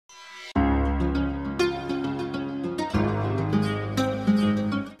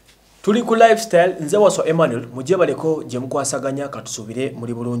Tuli ku lifestyle nze waso Emmanuel mujje baleko gye mukwasaganya katusubire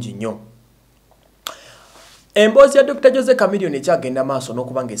muri bulungi nnyo. Emboozi ya Dr. Jose Chameleon ekyagenda maaso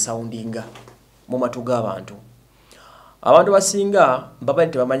n'okubanga esoundinga mu matu g'abantu. Abantu basinga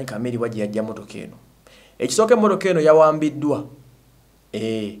mbabali tebamanyi Chameleon wajja yajja motoka eno. Ekisooka motoka eno yawambiddwa.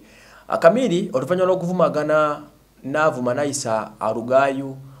 Chameleon oluvannyuma lw'okuvumagana n'avuma n'ayisa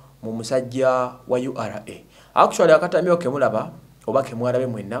alugaayu mu musajja wa URA. Actually akatamyo kemulaba oba kemwalabe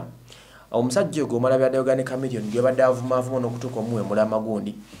mwenna. Omusajja oyo omala byaddayoga ne Chameleon gye badde avuma n'okutuuka omuwe mulama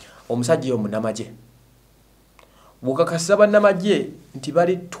gundi. Omusajja oyo munnamagye. Bukakasa bannamagye nti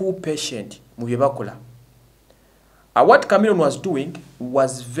bali too patient mu bye bakola. What Chameleon was doing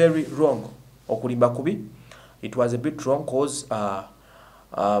was very wrong. Okulimba kubi. It was a bit wrong cause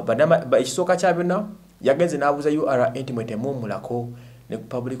ekisooka kya byonna yagenze n'abuuza URA enti mwetemuumulako ne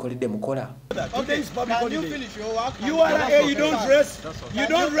public holiday mukola. Okay, it's public holiday. You finish your work? URA, you don't rest. You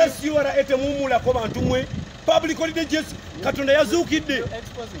don't rest URA etemuumulako bantu mwe. Public holiday just Katonda yazuukidde. You're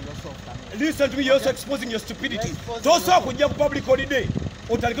exposing yourself. Listen to me, you're also exposing your stupidity. Tosa kujja ku public holiday.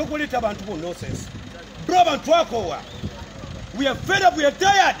 Otalika kuleta abantu bo nonsense. Bro, abantu akowa. We are fed up, we are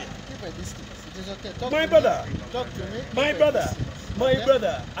tired. Keep a distance. It is okay. Talk my brother. Talk to me. My brother. My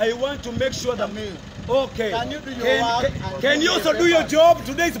brother, I want to make sure that okay. Can you do your work? Can you also do your job?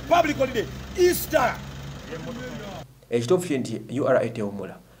 Today is a public holiday. Easter. Ekitofu nti URA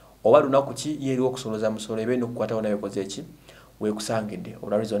etewumula. Oba lunaku ki yeri okusoloza musolo ebe n'okukwatawo nayo koze ki weekusangidde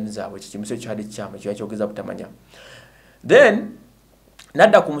olwa reason zaabwe kikimuso kyali kyama kyogeza butamanya. Then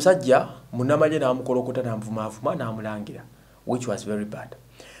nadda ku musajja munnamagye n'amukolokota n'amuvuma n'amulangira, which was very bad.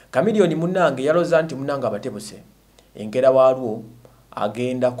 Chameleon munnange yaloza nti munnange abatebuse engera waalwo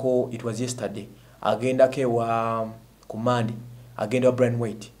agendako, it was yesterday, agendako ewa ku Monday, agenda wa Brian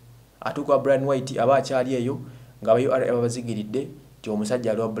White. Atuuka Brian White aba akyali eyo nga URA babazigiridde ti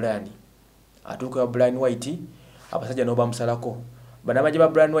omusajja ali wa Brian. Atuuka wa Brian White abasajja n'oba musalako. Bannamagye ba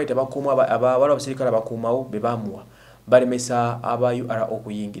Brian White abakuuma waliwo abasirikale abakuumawo be baamuwa balemesa aba URA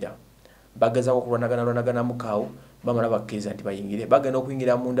okuyingira. Bagezaako okulwanagana mukaawo bamala bakkiriza nti bayingire. Bagenda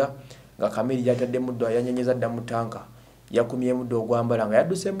okuyingira munda nga Chameleon yatadde muddo yanyenyeza dda mu tanka. Yakumye muddo ogwambala nga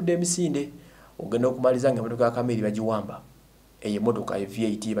yadduse muddo emisinde. Ogenda okumaliza nga emmotoka ya Chameleon bagiwamba. Eyo emmotoka ya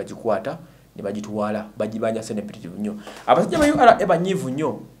V8 bagikwata ne bagitwala bagibanja sensitive nnyo. Abasajja ba URA banyiivu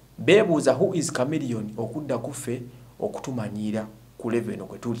nnyo beebuuza who is Chameleon okudda kuffe okutumanyiira ku level eno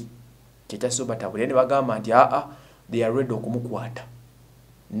kwe tuli. Kyekyaso batabule ne bagamba nti they are ready okumukwata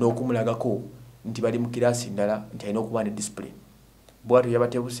n'okumulagako nti bali mu kirasi ndala nti alina okuba ne discipline. Bwatu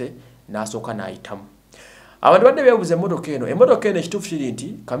yabatebuse n'asooka n'ayitamu. Abantu badde beebuuza emmotoka eno ekituufu kiri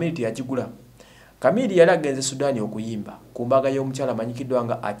nti Chameleon teyagigula. Chameleon yali agenze Sudan okuyimba ku mbaga y'omukyala amanyikiddwa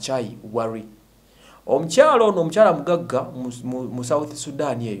nga Achai Wari. Omukyala ono omukyala mugagga mu South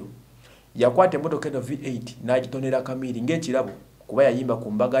Sudan eyo yakwata emmotoka eno V8 n'agitonera Chameleon ng'ekirabo kuba yayimba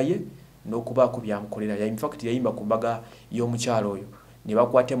ku mbaga ye n'okubaako byamukolera. In fact yayimba ku mbaga y'omukyala oyo ne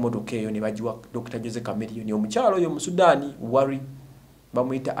bakwata emmotoka eyo ne bagiwa Dr. Jose Chameleon. Omukyala oyo mu Sudan Wari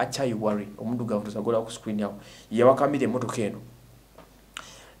bamuyita Achai Wari, omudugavu tusagola ku screen yawo yawa Chameleon emmotoka eno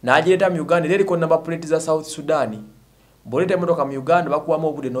n'agireeta mu Uganda. Era eriko namba plate za South Sudan. Bw'oleeta emmotoka mu Uganda bakuwamu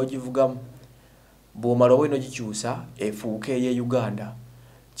obudde n'ogivugamu. Bw'omala owe n'ogikyusa efuuka ey'e Uganda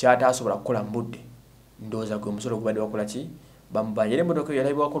kyataasobola kukola mu budde. Ndowooza gwe omusolo gubadde bakola ki bamubanja. Era emmotoka eyo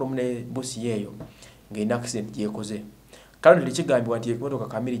yalabibwako lumu ne busi yeeyo ng'erina accident gyekoze. Kale tekigambibwa nti emmotoka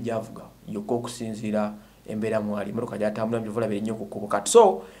Chameleon gy'avuga yokka okusinziira embeera mwali. Emmotoka gy'atambula mu bivulabire nnyo ku kkubo. Kati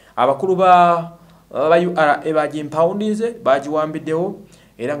so abakulu ba URA bagimpoundinze bagiwambiddewo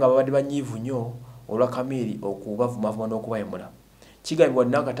era nga babadde banyiivu nnyo olwa Chameleon okubavumavuma n'okubayemula. Kigambibwa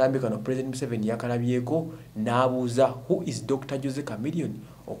n'akatambi kano President Museveni yakalabyeko n'abuuza who is Dr. Jose Chameleon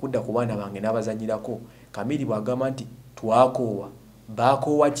okudda ku baana bange n'abazanyirako. Chameleon bw'agamba nti twakoowa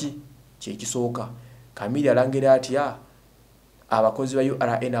baakoowa ki kyekisooka. Chameleon alangira atya abakozi ba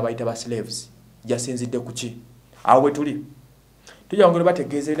URA n'abayita ba slaves jasinzidde ku ki. Awo bwe tuli tujja ngeri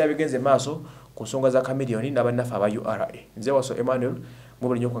bategeeza ebintu bigenze maaso ku nsonga za Chameleon n'abannaffe aba URA. Nze waso Emmanuel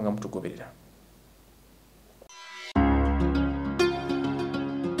mwebali nnyo kwanga mutugoberera.